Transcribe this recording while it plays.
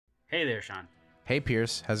Hey there, Sean. Hey,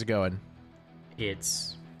 Pierce. How's it going?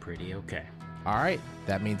 It's pretty okay. All right.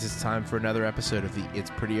 That means it's time for another episode of the It's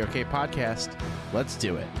Pretty Okay podcast. Let's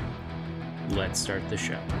do it. Let's start the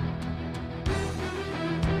show.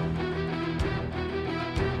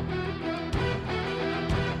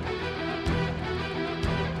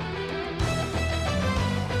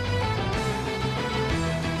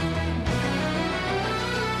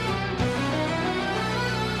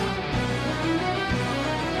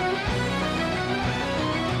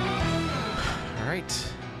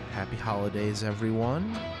 Happy holidays,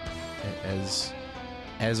 everyone.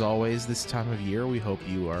 As always, this time of year, we hope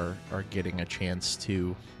you are getting a chance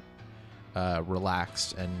to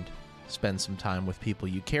relax and spend some time with people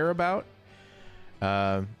you care about.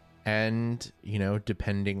 And, you know,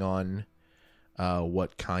 depending on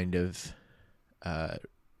what kind of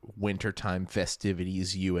wintertime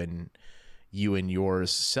festivities you and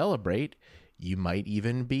yours celebrate, you might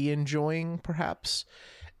even be enjoying perhaps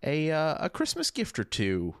a Christmas gift or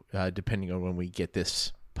two, depending on when we get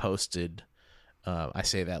this posted. I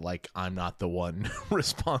say that like I'm not the one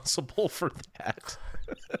responsible for that.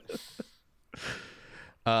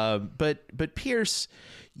 But Pierce,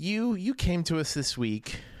 you came to us this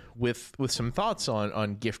week with some thoughts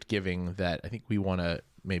on gift giving that I think we want to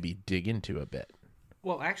maybe dig into a bit.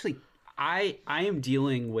 Well, actually, I am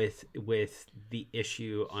dealing with the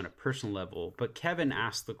issue on a personal level, but Kevin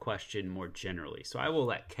asked the question more generally, so I will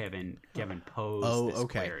let Kevin pose this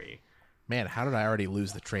query. Man, how did I already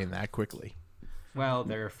lose the train that quickly? Well,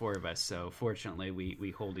 there are four of us, so fortunately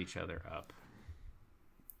we hold each other up.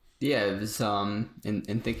 Yeah, it was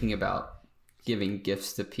in thinking about giving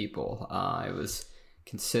gifts to people, I was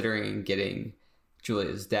considering getting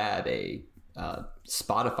Julia's dad a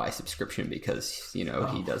Spotify subscription because, you know,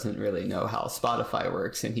 he doesn't really know how Spotify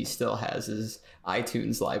works, and he still has his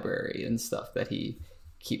iTunes library and stuff that he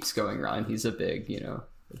keeps going around. He's a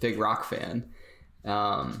big rock fan.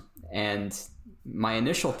 And my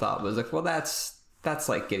initial thought was like, well, that's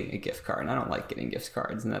like getting a gift card, and I don't like getting gift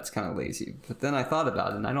cards, and that's kind of lazy. But then I thought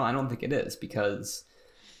about it, and I don't think it is, because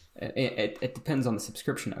it depends on the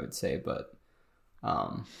subscription, I would say. But,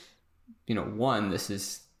 one, this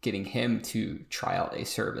is getting him to try out a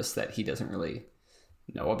service that he doesn't really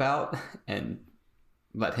know about, and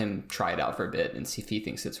let him try it out for a bit and see if he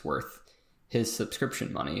thinks it's worth his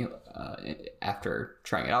subscription money after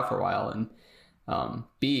trying it out for a while. And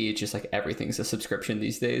B, it's just like everything's a subscription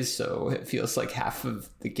these days, so it feels like half of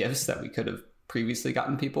the gifts that we could have previously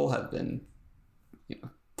gotten people have been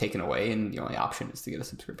taken away, and the only option is to get a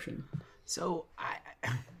subscription. So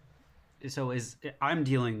I'm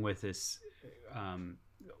dealing with this.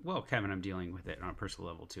 Well, Kevin, I'm dealing with it on a personal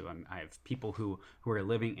level too. I have people who are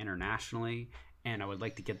living internationally, and I would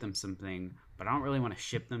like to get them something, but I don't really want to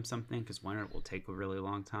ship them something because one, it will take a really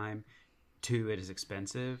long time. Two, it is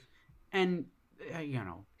expensive, and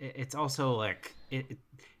it's also like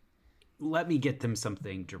let me get them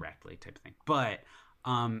something directly type of thing. But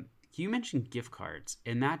you mentioned gift cards,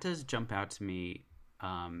 and that does jump out to me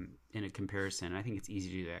in a comparison. I think it's easy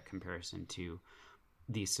to do that comparison to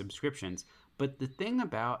these subscriptions. But the thing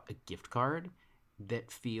about a gift card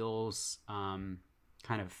that feels kind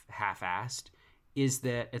of half-assed is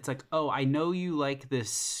that it's like, oh, I know you like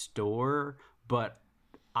this store, but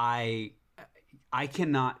I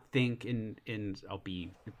cannot think, and I'll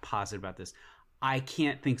be positive about this, I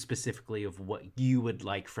can't think specifically of what you would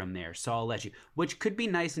like from there, so I'll let you, which could be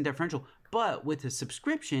nice and differential. But with a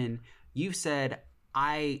subscription, you've said,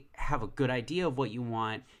 I have a good idea of what you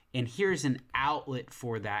want, and here's an outlet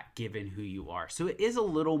for that given who you are. So it is a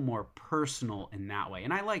little more personal in that way,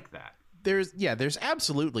 and I like that. There's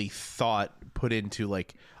absolutely thought put into,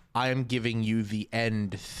 like, I am giving you the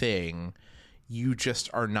end thing. You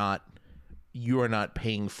are not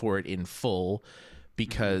paying for it in full,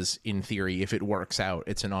 because in theory, if it works out,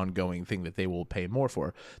 it's an ongoing thing that they will pay more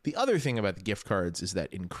for. The other thing about the gift cards is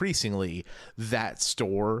that increasingly that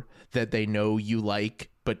store that they know you like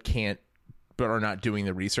but are not doing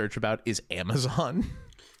the research about is Amazon.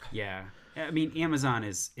 Yeah. I mean, Amazon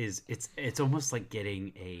it's almost like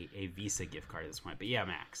getting a Visa gift card at this point. But yeah,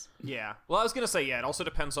 Max. Yeah. Well, I was going to say, it also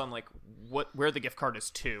depends on like where the gift card is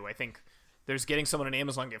to. I think there's getting someone an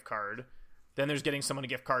Amazon gift card. Then there's getting someone a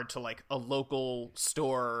gift card to like a local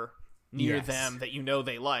store near them that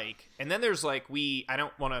they like. And then there's like I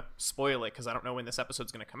don't want to spoil it because I don't know when this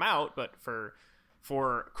episode's going to come out, but for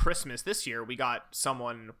Christmas this year, we got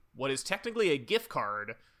someone what is technically a gift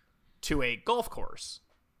card to a golf course,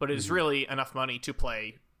 but it is really enough money to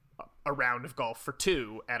play a round of golf for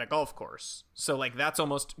 2 at a golf course. So like that's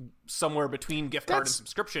almost somewhere between gift card and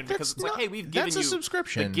subscription, because it's like, hey, we've given you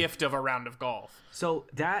subscription. the gift of a round of golf. So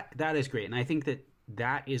that is great, and I think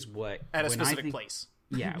that is what at a specific place.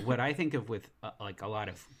 Yeah, what I think of with like a lot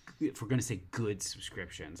of, if we're going to say good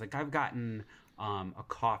subscriptions, like I've gotten a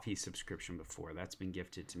coffee subscription before that's been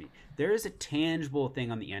gifted to me. There is a tangible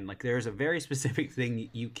thing on the end, like there's a very specific thing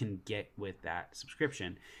you can get with that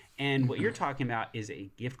subscription. And what you're talking about is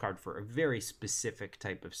a gift card for a very specific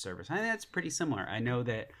type of service. I think that's pretty similar. I know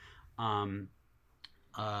that one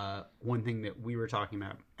thing that we were talking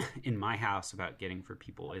about in my house about getting for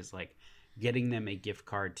people is like getting them a gift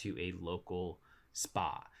card to a local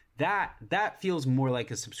spa. That feels more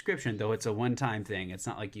like a subscription, though it's a one-time thing. It's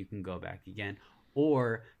not like you can go back again.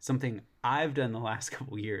 Or something I've done the last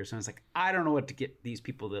couple of years. And I was like, I don't know what to get these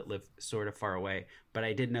people that live sort of far away. But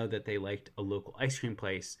I did know that they liked a local ice cream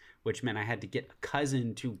place, which meant I had to get a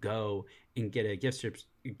cousin to go and get a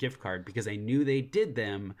gift card because I knew they did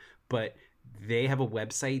them. But they have a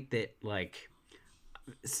website that like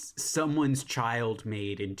someone's child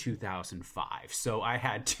made in 2005. So I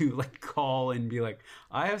had to like call and be like,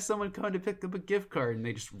 I have someone coming to pick up a gift card. And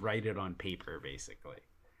they just write it on paper, basically.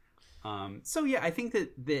 So yeah, I think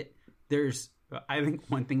that there's, I think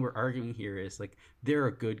one thing we're arguing here is like there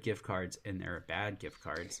are good gift cards and there are bad gift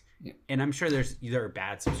cards, and I'm sure there are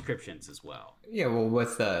bad subscriptions as well. Yeah, well,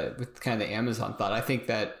 with kind of the Amazon thought, I think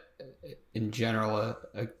that in general,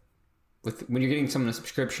 when you're getting someone a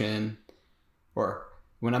subscription, or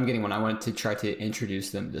when I'm getting one, I want to try to introduce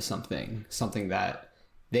them to something that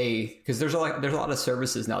because there's a lot of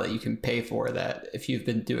services now that you can pay for that if you've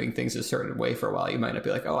been doing things a certain way for a while, you might not be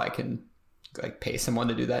like, oh, I can like pay someone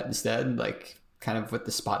to do that instead. Like kind of with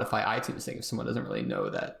the Spotify iTunes thing, if someone doesn't really know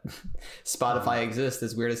that Spotify exists,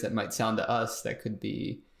 as weird as that might sound to us, that could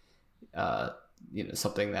be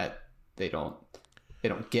something that they don't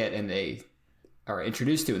get and they are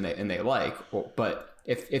introduced to and they like. But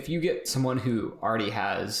if you get someone who already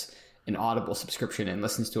has an Audible subscription and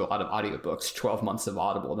listens to a lot of audiobooks, 12 months of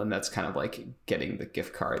Audible, then that's kind of like getting the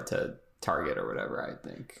gift card to Target or whatever, I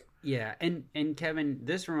think. Yeah. And Kevin,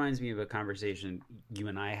 this reminds me of a conversation you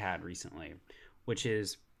and I had recently, which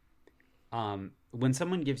is when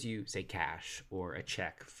someone gives you, say, cash or a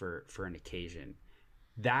check for an occasion,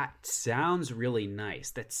 that sounds really nice.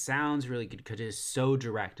 That sounds really good because it is so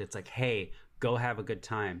direct. It's like, hey, go have a good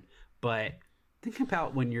time. But think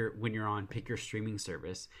about when you're on pick your streaming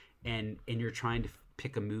service and you're trying to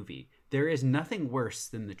pick a movie. There is nothing worse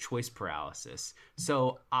than the choice paralysis.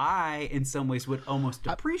 So I, in some ways, would almost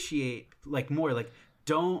appreciate like more like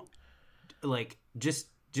don't like just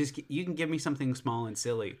you can give me something small and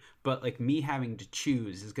silly, but like me having to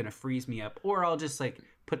choose is going to freeze me up, or I'll just like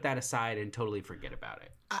put that aside and totally forget about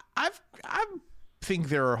it. I think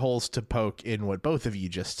there are holes to poke in what both of you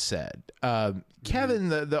just said. Kevin,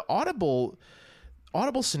 the Audible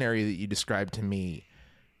scenario that you described to me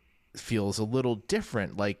feels a little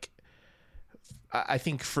different. Like, I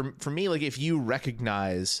think for me, like if you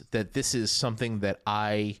recognize that this is something that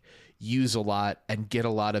I use a lot and get a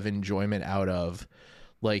lot of enjoyment out of,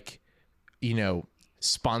 like,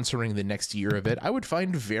 sponsoring the next year of it, I would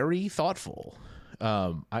find very thoughtful.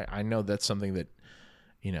 I know that's something that,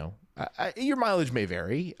 your mileage may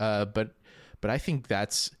vary, but I think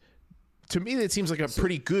that's, to me, that seems like a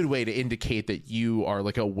pretty good way to indicate that you are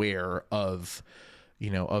like aware of,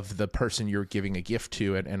 of the person you're giving a gift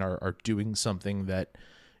to and are doing something that,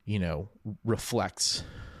 reflects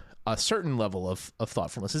a certain level of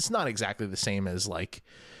thoughtfulness. It's not exactly the same as like,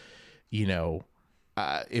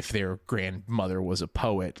 if their grandmother was a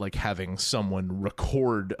poet, like having someone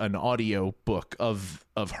record an audio book of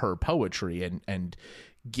her poetry and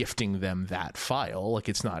gifting them that file. Like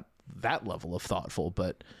it's not that level of thoughtful,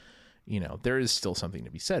 but there is still something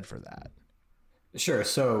to be said for that. Sure.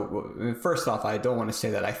 So first off, I don't want to say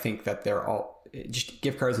that I think that they're all just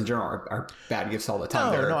gift cards in general are bad gifts all the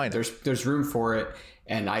time. No, I know. There's room for it,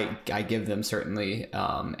 and I give them certainly,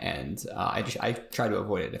 and I try to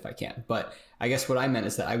avoid it if I can. But I guess what I meant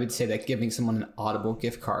is that I would say that giving someone an Audible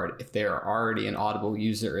gift card, if they are already an Audible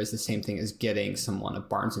user, is the same thing as getting someone a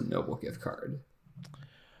Barnes and Noble gift card.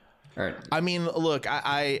 All right. I mean, look,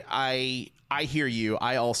 I hear you.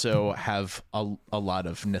 I also have a lot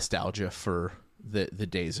of nostalgia for the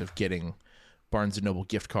days of getting Barnes and Noble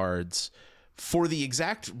gift cards for the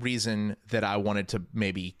exact reason that I wanted to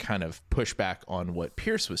maybe kind of push back on what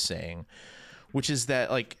Pierce was saying, which is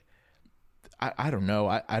that like, I don't know.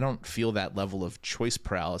 I don't feel that level of choice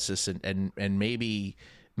paralysis and maybe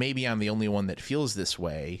I'm the only one that feels this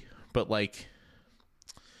way, but like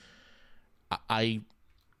I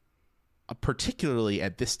particularly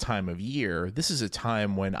at this time of year, this is a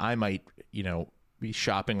time when I might, be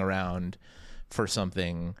shopping around for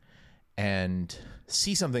something and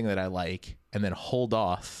see something that I like and then hold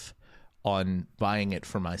off on buying it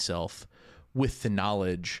for myself with the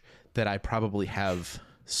knowledge that I probably have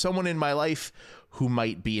someone in my life who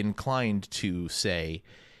might be inclined to, say,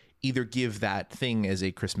 either give that thing as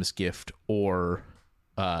a Christmas gift or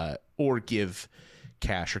give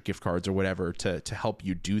cash or gift cards or whatever to help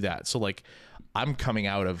you do that. So like I come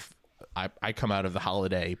out of the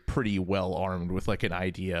holiday pretty well armed with like an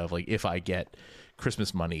idea of like, if I get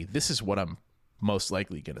Christmas money, this is what I'm most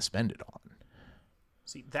likely going to spend it on.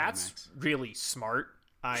 See, that's really smart.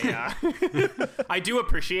 I do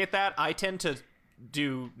appreciate that. I tend to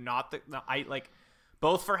do I like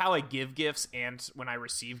both for how I give gifts and when I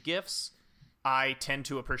receive gifts. I tend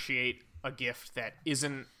to appreciate a gift that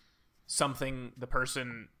isn't something the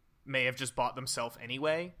person may have just bought themselves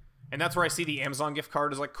anyway. And that's where I see the Amazon gift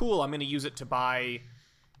card is like, cool, I'm going to use it to buy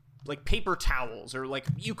like paper towels, or like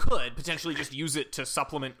you could potentially just use it to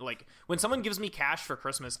supplement. Like when someone gives me cash for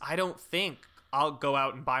Christmas, I don't think I'll go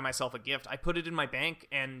out and buy myself a gift. I put it in my bank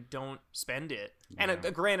and don't spend it. Yeah.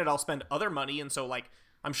 And granted, I'll spend other money. And so like,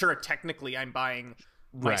 I'm sure technically I'm buying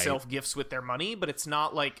myself gifts with their money, but it's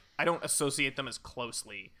not like I don't associate them as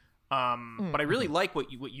closely. But I really like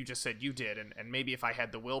what you just said you did. And maybe if I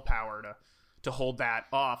had the willpower to hold that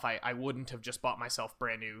off, I wouldn't have just bought myself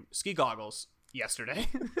brand new ski goggles yesterday.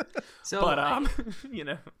 So, but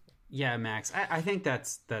yeah, Max, I think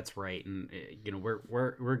that's right, and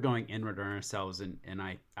we're going inward on ourselves, and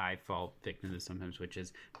I fall victim to this sometimes, which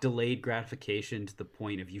is delayed gratification to the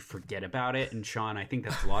point of you forget about it. And Sean, I think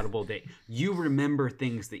that's laudable that you remember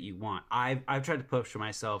things that you want. I've tried to push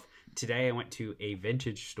myself. Today I went to a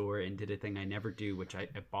vintage store and did a thing I never do, which I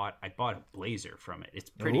bought a blazer from it. It's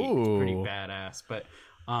pretty badass, but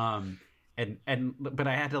but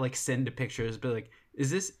I had to like send a pictures, but like, is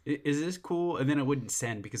this cool? And then it wouldn't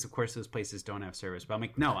send because of course those places don't have service. But I'm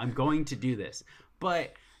like, no, I'm going to do this.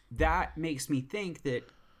 But that makes me think that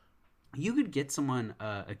you could get someone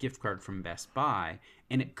a gift card from Best Buy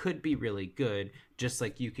and it could be really good. Just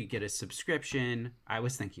like you could get a subscription. I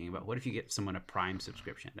was thinking about, what if you get someone a Prime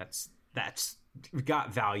subscription? That's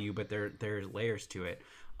got value, but there's layers to it.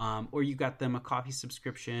 Or you got them a coffee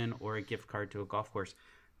subscription or a gift card to a golf course.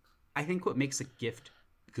 I think what makes a gift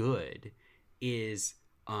good is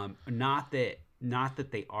not that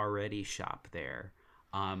they already shop there,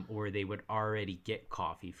 or they would already get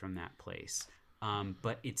coffee from that place,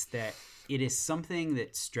 but it's that it is something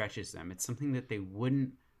that stretches them. It's something that they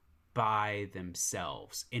wouldn't buy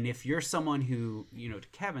themselves. And if you're someone who, to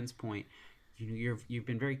Kevin's point, you've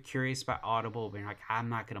been very curious about Audible, but you're like, I'm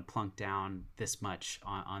not going to plunk down this much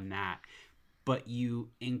on that. But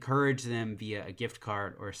you encourage them via a gift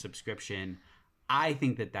card or a subscription. I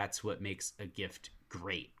think that that's what makes a gift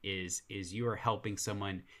great, is you are helping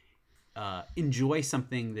someone enjoy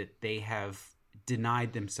something that they have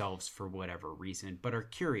denied themselves for whatever reason, but are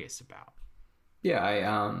curious about.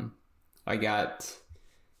 Yeah, I got...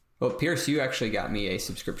 Well, Pierce, you actually got me a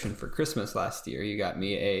subscription for Christmas last year. You got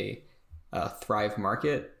me a Thrive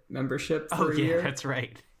Market membership for a year. That's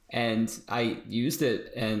right. And I used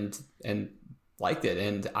it and liked it,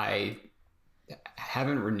 and I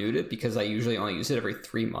haven't renewed it because I usually only use it every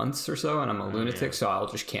 3 months or so, and I'm a lunatic, so I'll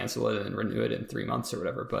just cancel it and renew it in 3 months or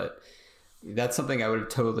whatever. But that's something I would have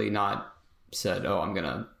totally not said, oh, I'm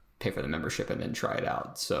gonna pay for the membership and then try it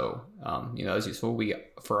out. So it was useful.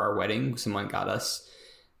 For our wedding, someone got us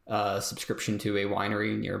a subscription to a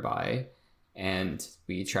winery nearby, and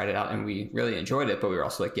we tried it out and we really enjoyed it, but we were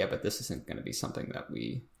also like, yeah, but this isn't going to be something that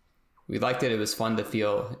we liked it. It was fun to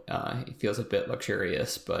feel. It feels a bit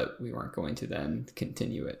luxurious, but we weren't going to then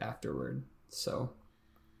continue it afterward. So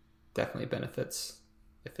definitely benefits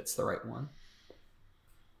if it's the right one.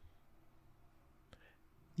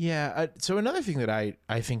 Yeah. So another thing that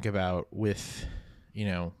I think about with,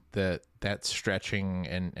 that stretching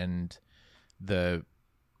and the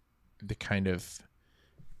kind of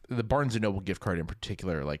the Barnes and Noble gift card in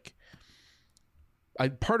particular, like,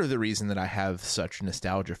 part of the reason that I have such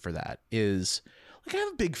nostalgia for that is, like, I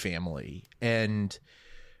have a big family, and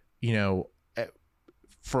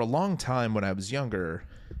for a long time when I was younger,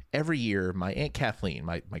 every year my Aunt Kathleen,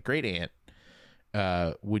 my great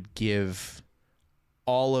aunt, would give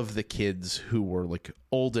all of the kids who were like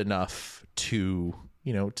old enough to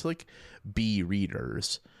like be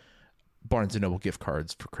readers Barnes and Noble gift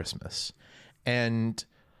cards for Christmas. And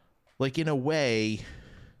like, in a way,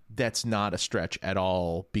 that's not a stretch at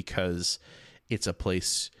all, because it's a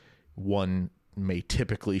place one may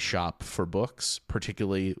typically shop for books,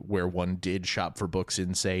 particularly where one did shop for books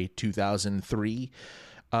in, say, 2003.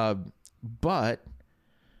 But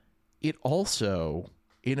it also,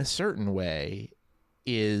 in a certain way,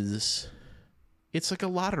 it's like a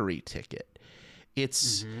lottery ticket.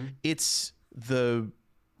 It's the,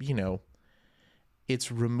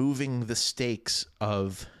 it's removing the stakes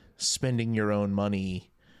of spending your own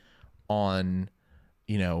money on,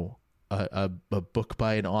 a book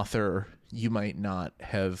by an author you might not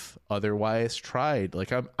have otherwise tried.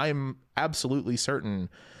 Like I'm absolutely certain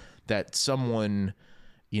that someone,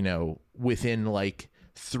 within like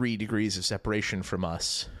 3 degrees of separation from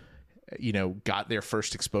us, got their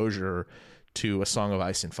first exposure to A Song of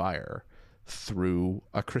Ice and Fire through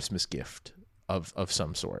a Christmas gift of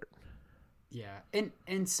some sort. Yeah.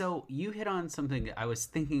 And so you hit on something that I was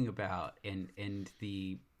thinking about, and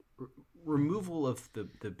the removal of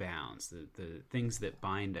the bounds, the things that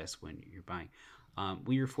bind us when you're buying.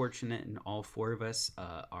 We are fortunate, and all 4 of us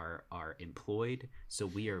are employed, so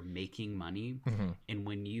we are making money. Mm-hmm. And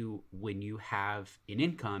when you have an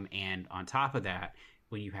income, and on top of that,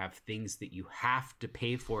 when you have things that you have to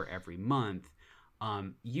pay for every month,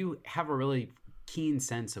 you have a really keen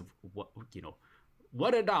sense of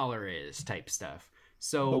what a dollar is type stuff.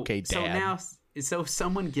 So okay, Dad. So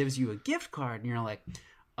someone gives you a gift card, and you're like,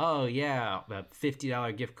 oh yeah, a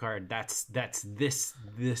 $50 gift card, that's this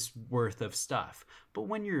worth of stuff. But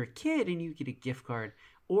when you're a kid and you get a gift card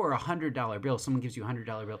or $100 bill, someone gives you a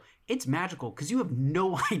 $100 bill, it's magical because you have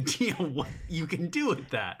no idea what you can do with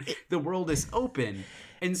that. The world is open.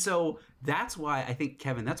 And so that's why I think,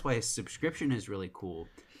 Kevin, that's why a subscription is really cool,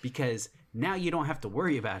 because now you don't have to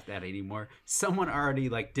worry about that anymore. Someone already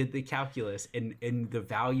like did the calculus, and the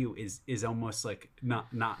value is almost like not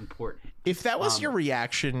important. If that was your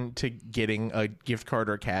reaction to getting a gift card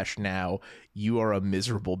or cash now, you are a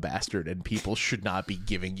miserable bastard, and people should not be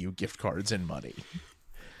giving you gift cards and money.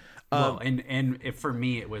 Well, and for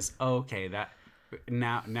me it was okay, that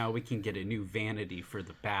now we can get a new vanity for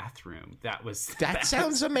the bathroom. That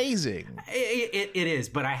sounds amazing. It is,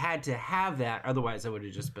 but I had to have that, otherwise I would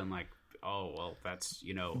have just been like, oh well, that's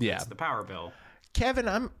that's the power bill. Kevin,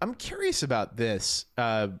 I'm curious about this.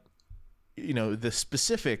 The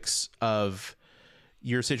specifics of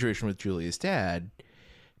your situation with Julia's dad.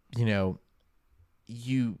 You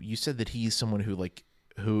said that he's someone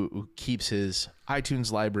who keeps his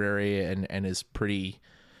iTunes library and is pretty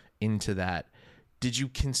into that. Did you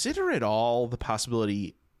consider at all the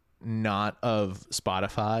possibility not of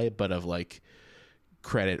Spotify, but of like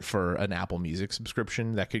credit for an Apple Music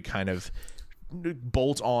subscription that could kind of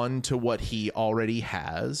bolt on to what he already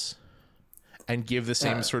has and give the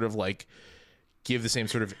same sort of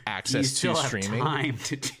access to streaming? Time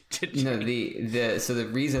to the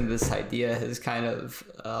reason this idea has kind of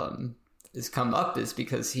has come up is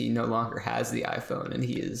because he no longer has the iPhone, and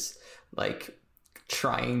he is like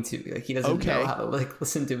trying to he doesn't know how to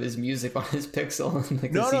listen to his music on his Pixel. And,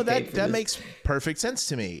 that makes perfect sense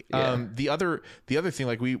to me. Yeah. The other thing,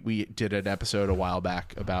 like we did an episode a while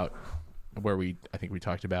back about where I think we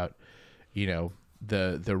talked about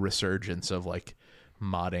the resurgence of like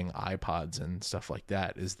modding iPods and stuff like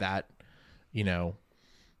that. Is that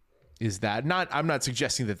not, I'm not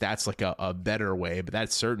suggesting that that's like a better way, but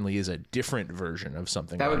that certainly is a different version of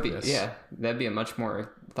something that like would be this. Yeah, that'd be a much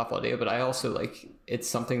more thoughtful idea. But I also it's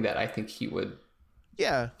something that I think he would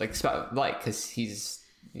because he's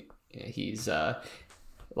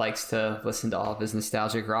likes to listen to all of his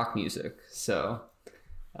nostalgic rock music. So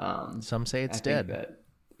some say it's dead.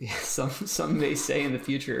 Some may say in the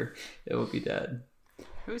future it will be dead.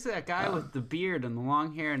 Who's that guy with the beard and the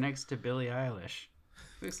long hair next to Billie Eilish?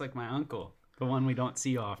 Looks like my uncle, the one we don't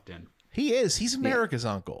see often. He is. He's America's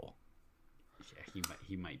uncle. Yeah,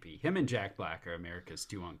 he might be. Him and Jack Black are America's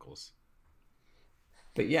 2 uncles.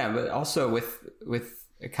 But also with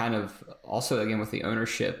kind of also again with the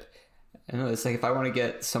ownership, I know it's like if I want to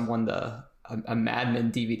get someone a Mad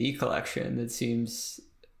Men DVD collection, that seems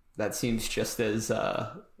just as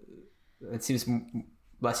it seems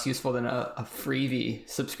less useful than a freebie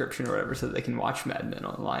subscription or whatever, so that they can watch Mad Men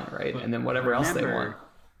online, right? And then whatever else they want.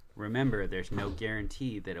 Remember, there's no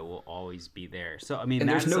guarantee that it will always be there. So I mean, and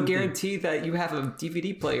there's no guarantee that you have a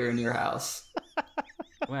DVD player in your house.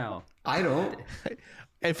 Well, I don't.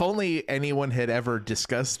 If only anyone had ever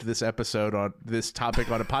discussed this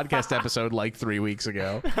topic on a podcast episode like 3 weeks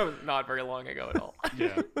ago. Not very long ago at all.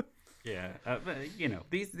 Yeah. But,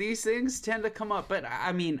 these things tend to come up. But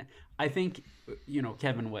I mean, I think,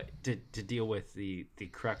 Kevin, what to deal with the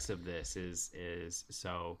crux of this is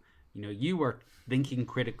so, you are thinking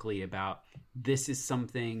critically about, this is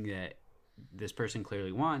something this person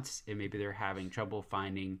clearly wants, and maybe they're having trouble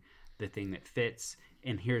finding the thing that fits,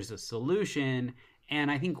 and here's a solution. And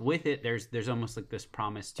I think with it, there's almost like this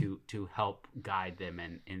promise to help guide them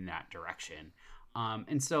in that direction.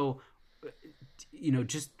 And so,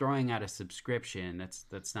 just throwing out a subscription,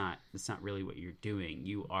 that's not really what you're doing.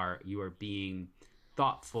 You are being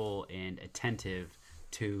thoughtful and attentive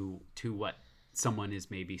to what someone is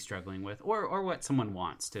maybe struggling with, or what someone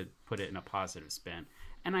wants, to put it in a positive spin.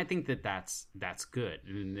 And I think that's good.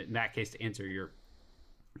 And in that case, to answer your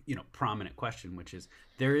prominent question, which is,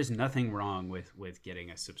 there is nothing wrong with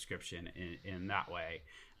getting a subscription in that way.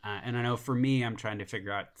 And I know for me, I'm trying to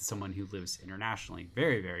figure out someone who lives internationally,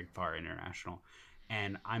 very, very far international.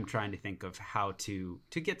 And I'm trying to think of how to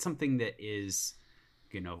get something that is,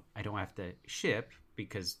 I don't have to ship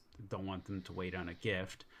because I don't want them to wait on a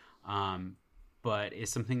gift. But is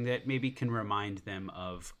something that maybe can remind them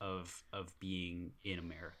of being in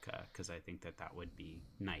America, because I think that would be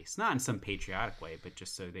nice, not in some patriotic way, but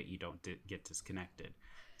just so that you don't get disconnected.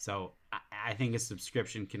 So I think a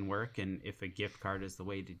subscription can work, and if a gift card is the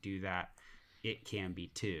way to do that, it can be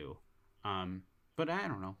too. But I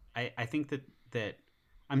don't know. I think that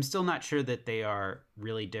I'm still not sure that they are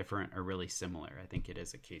really different or really similar. I think it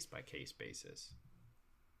is a case-by-case basis.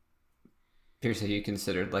 Pierce, have you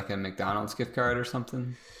considered like a McDonald's gift card or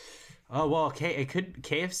something? Oh, well,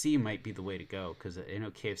 KFC might be the way to go, because I know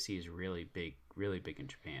KFC is really big in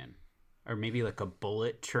Japan. Or maybe like a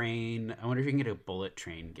Bullet Train. I wonder if you can get a Bullet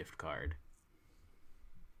Train gift card.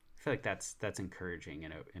 I feel like that's encouraging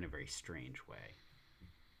in a very strange way.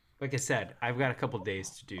 Like I said, I've got a couple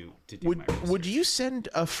days to do my research. Would you send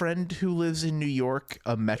a friend who lives in New York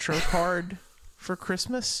a Metro card for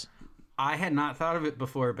Christmas? I had not thought of it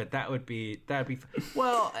before, but that'd be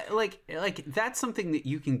well, like that's something that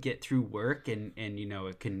you can get through work, and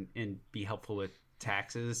it can be helpful with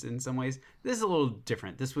taxes in some ways. This is a little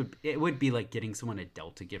different. It would be like getting someone a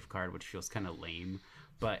Delta gift card, which feels kind of lame.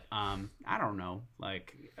 But I don't know,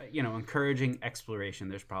 like encouraging exploration.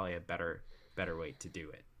 There's probably a better way to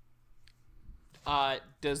do it.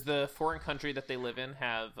 Does the foreign country that they live in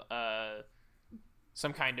have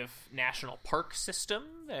some kind of national park system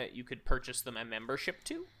that you could purchase them a membership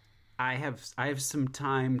to? I have some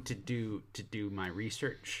time to do my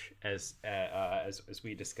research as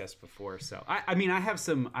we discussed before. So I have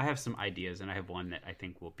some ideas, and I have one that I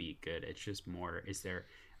think will be good. It's just more,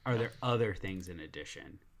 are there other things in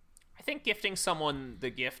addition? I think gifting someone the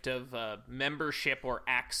gift of membership or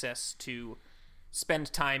access to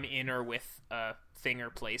spend time in or with a thing or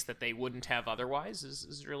place that they wouldn't have otherwise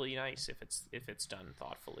is really nice if it's done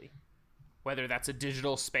thoughtfully. Whether that's a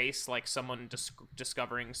digital space like someone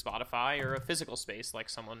discovering Spotify, or a physical space like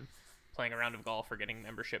someone playing a round of golf or getting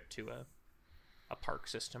membership to a park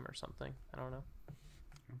system or something. I don't know.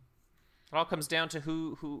 It all comes down to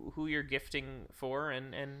who you're gifting for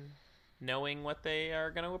and knowing what they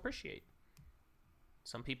are going to appreciate.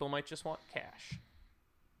 Some people might just want cash.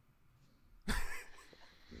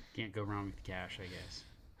 Can't go wrong with cash, I guess.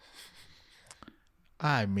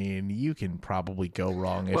 I mean, you can probably go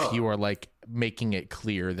wrong if you are like making it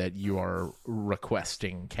clear that you are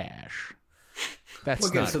requesting cash.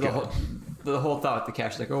 That's not good. The whole thought with the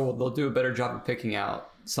cash, like, they'll do a better job of picking out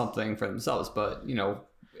something for themselves. But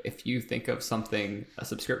if you think of something, a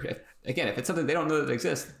subscription, again, if it's something they don't know that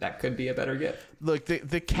exists, that could be a better gift. Look,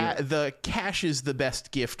 the cash is the best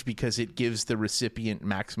gift because it gives the recipient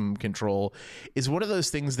maximum control. Is one of those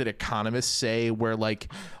things that economists say where,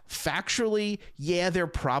 like, factually, yeah, they're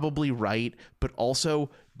probably right, but also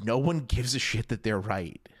no one gives a shit that they're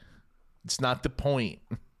right. It's not the point.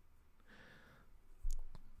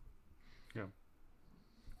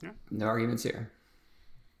 Yeah. No arguments here.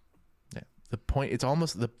 Yeah. The point, it's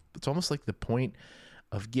almost like the point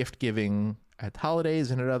of gift giving at holidays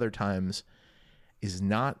and at other times is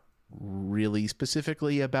not really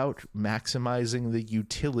specifically about maximizing the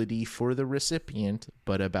utility for the recipient,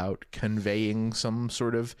 but about conveying some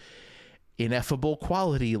sort of ineffable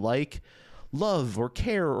quality like love or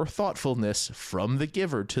care or thoughtfulness from the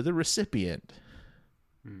giver to the recipient.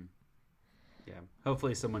 Yeah.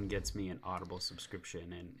 Hopefully someone gets me an Audible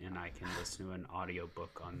subscription and I can listen to an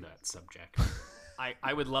audiobook on that subject.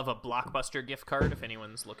 I would love a Blockbuster gift card if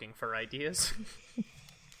anyone's looking for ideas.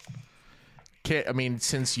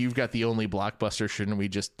 Since you've got the only Blockbuster, shouldn't we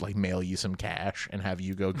just like mail you some cash and have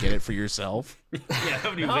you go get it for yourself? Yeah, that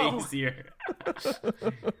would be way easier.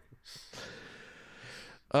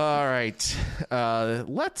 All right.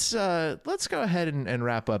 Let's go ahead and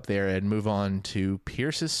wrap up there and move on to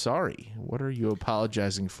Pierce's Sorry. What are you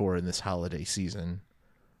apologizing for in this holiday season?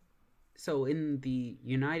 So in the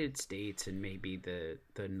United States and maybe the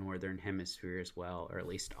northern hemisphere as well, or at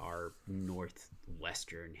least our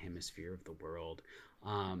northwestern hemisphere of the world,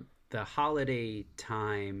 the holiday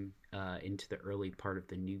time into the early part of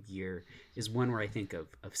the new year is one where I think of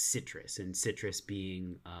citrus, and citrus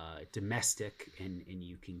being domestic, and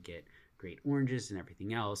you can get great oranges and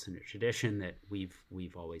everything else. And a tradition that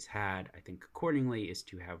we've always had, I think accordingly, is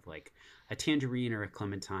to have like a tangerine or a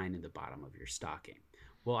clementine in the bottom of your stocking.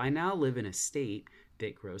 Well, I now live in a state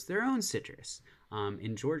that grows their own citrus.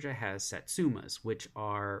 And Georgia has satsumas, which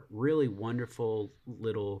are really wonderful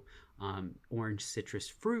little orange citrus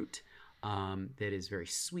fruit that is very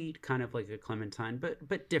sweet, kind of like a clementine,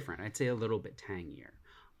 but different. I'd say a little bit tangier.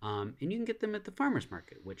 And you can get them at the farmer's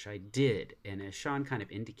market, which I did. And as Sean kind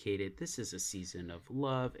of indicated, this is a season of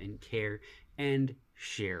love and care and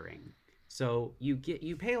sharing. So you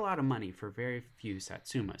pay a lot of money for very few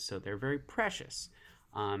satsumas, so they're very precious.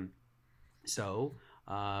 So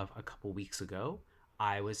a couple weeks ago,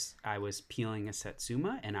 I was peeling a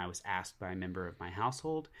satsuma, and I was asked by a member of my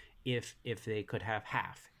household if they could have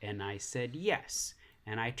half, and I said yes.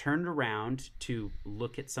 And I turned around to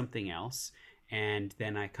look at something else, and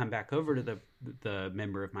then I come back over to the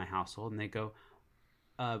member of my household, and they go,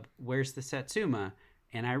 "Where's the satsuma?"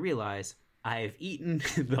 And I realize I've eaten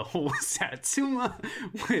the whole satsuma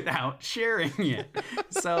without sharing it.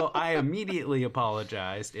 So I immediately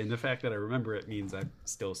apologized, and the fact that I remember it means I'm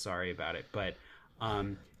still sorry about it. But,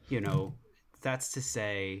 that's to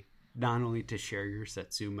say, not only to share your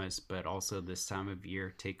satsumas, but also this time of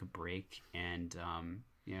year, take a break and,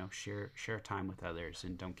 share time with others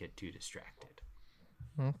and don't get too distracted.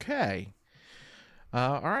 Okay.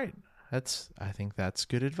 All right. I think that's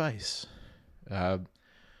good advice.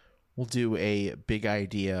 We'll do a big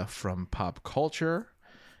idea from pop culture.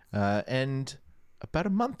 And about a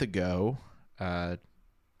month ago,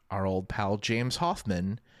 our old pal James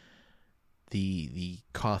Hoffman, the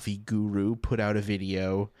coffee guru, put out a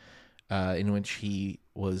video in which he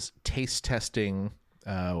was taste testing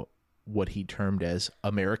what he termed as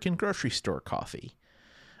American grocery store coffee.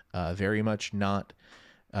 Very much not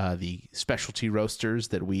the specialty roasters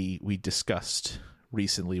that we discussed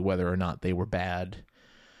recently, whether or not they were bad.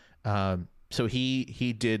 So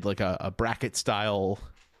he did like a bracket style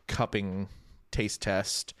cupping taste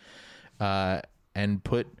test, and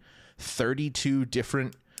put 32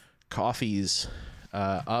 different coffees,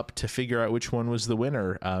 up to figure out which one was the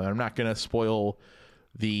winner. I'm not going to spoil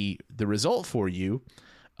the result for you.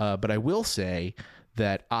 But I will say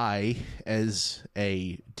that I, as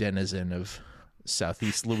a denizen of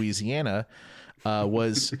Southeast Louisiana,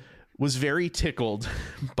 was very tickled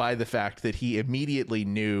by the fact that he immediately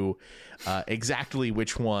knew exactly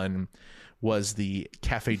which one was the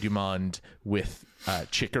Café du Monde with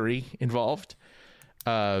chicory involved.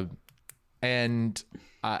 I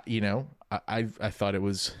thought it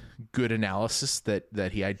was good analysis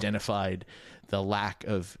that he identified the lack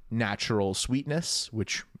of natural sweetness,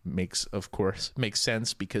 which makes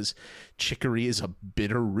sense because chicory is a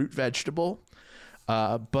bitter root vegetable.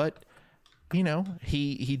 But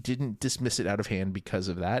he didn't dismiss it out of hand because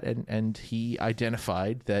of that. And he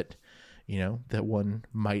identified that, that one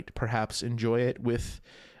might perhaps enjoy it with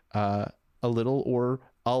a little or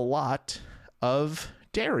a lot of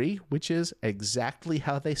dairy, which is exactly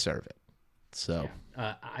how they serve it. So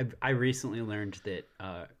I recently learned that,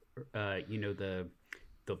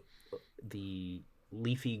 the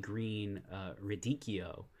leafy green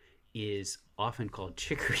radicchio is often called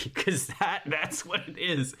chicory because that's what it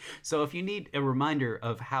is. So if you need a reminder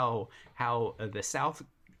of how the South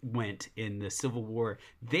went in the Civil War,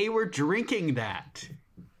 they were drinking that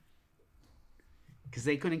because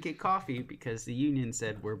they couldn't get coffee because the Union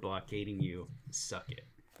said, "We're blockading you, suck it,"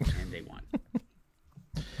 and they won.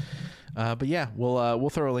 But yeah, we'll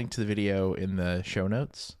throw a link to the video in the show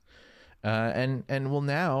notes, and we'll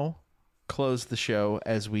now close the show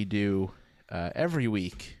as we do every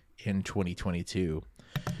week in 2022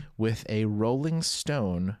 with a Rolling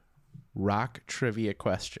Stone rock trivia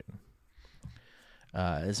question.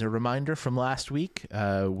 As a reminder from last week,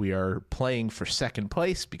 we are playing for second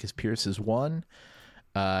place because Pierce has won.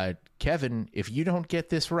 Kevin, if you don't get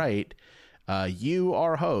this right, you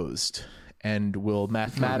are hosed and will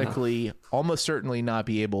mathematically almost certainly not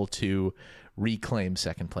be able to reclaim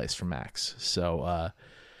second place from Max. So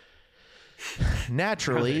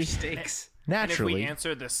naturally, stakes. And if we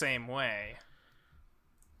answer the same way.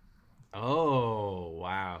 Oh,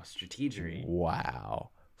 wow. Strategery. Wow.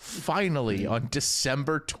 Finally, on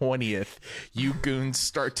December 20th, you goons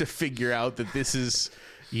start to figure out that this is,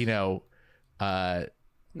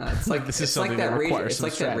 No, it's like This is it's like something that that requires Raiders. It's some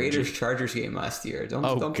like that strategy. Raiders Chargers game last year. Don't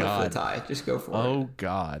play for the tie. Just go for it. Oh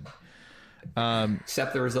God.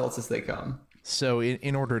 Accept the results as they come. So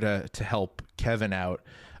in order to help Kevin out,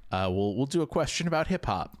 we'll do a question about hip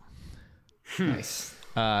hop. Nice.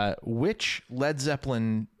 Which Led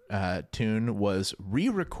Zeppelin tune was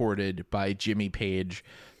re-recorded by Jimmy Page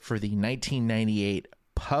for the 1998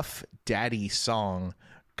 Puff Daddy song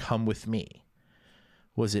 "Come With Me"?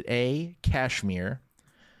 Was it A, Kashmir,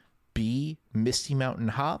 B, Misty Mountain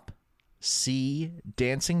Hop, C,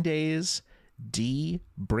 Dancing Days, D,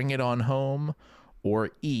 Bring It On Home,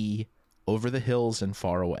 or E, Over the Hills and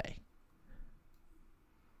Far Away?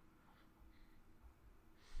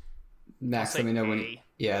 Max, I'll let me know say when. A.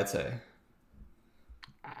 Yeah, it's A.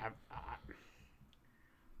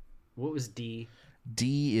 What was D?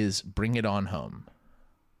 D is Bring It On Home.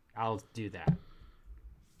 I'll do that.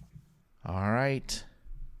 All right.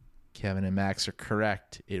 Kevin and Max are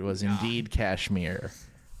correct. It was indeed Kashmir.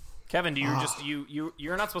 Kevin, do you just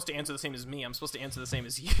you're not supposed to answer the same as me. I'm supposed to answer the same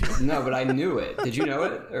as you. No, but I knew it. Did you know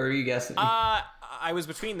it, or are you guessing? I was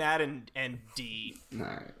between that and D, All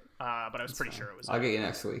right. but I was pretty sure it was. I'll get you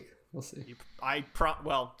next week. We'll see. I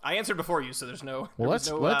answered before you, so there's no. Well, let's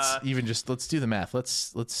no, let's do the math.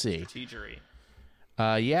 Let's see. teachery.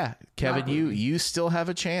 Yeah, Kevin, you still have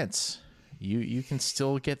a chance. You can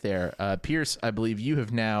still get there. Pierce, I believe you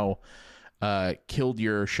have now killed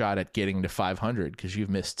your shot at getting to 500 because you've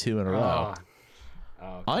missed 2 in a row.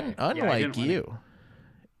 Oh, okay. Unlike you,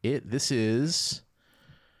 this is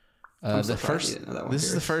I'm the surprised first. you didn't know that one, This is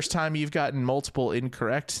the Pierce. first time you've gotten multiple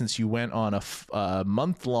incorrect since you went on a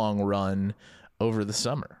month-long run over the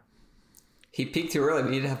summer. He peaked too early. We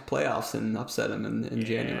need to have playoffs and upset him in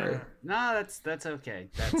January. No, that's okay.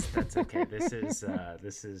 That's okay. This is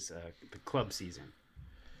the club season.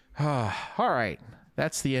 All right.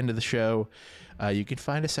 That's the end of the show. You can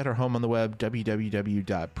find us at our home on the web,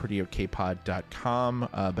 www.prettyokpod.com.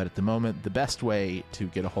 But at the moment, the best way to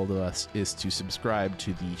get a hold of us is to subscribe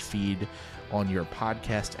to the feed on your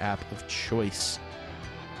podcast app of choice.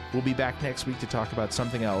 We'll be back next week to talk about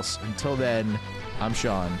something else. Until then, I'm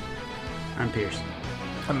Sean. I'm Pierce.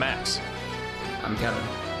 I'm Max. I'm Kevin.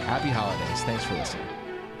 Happy holidays. Thanks for listening.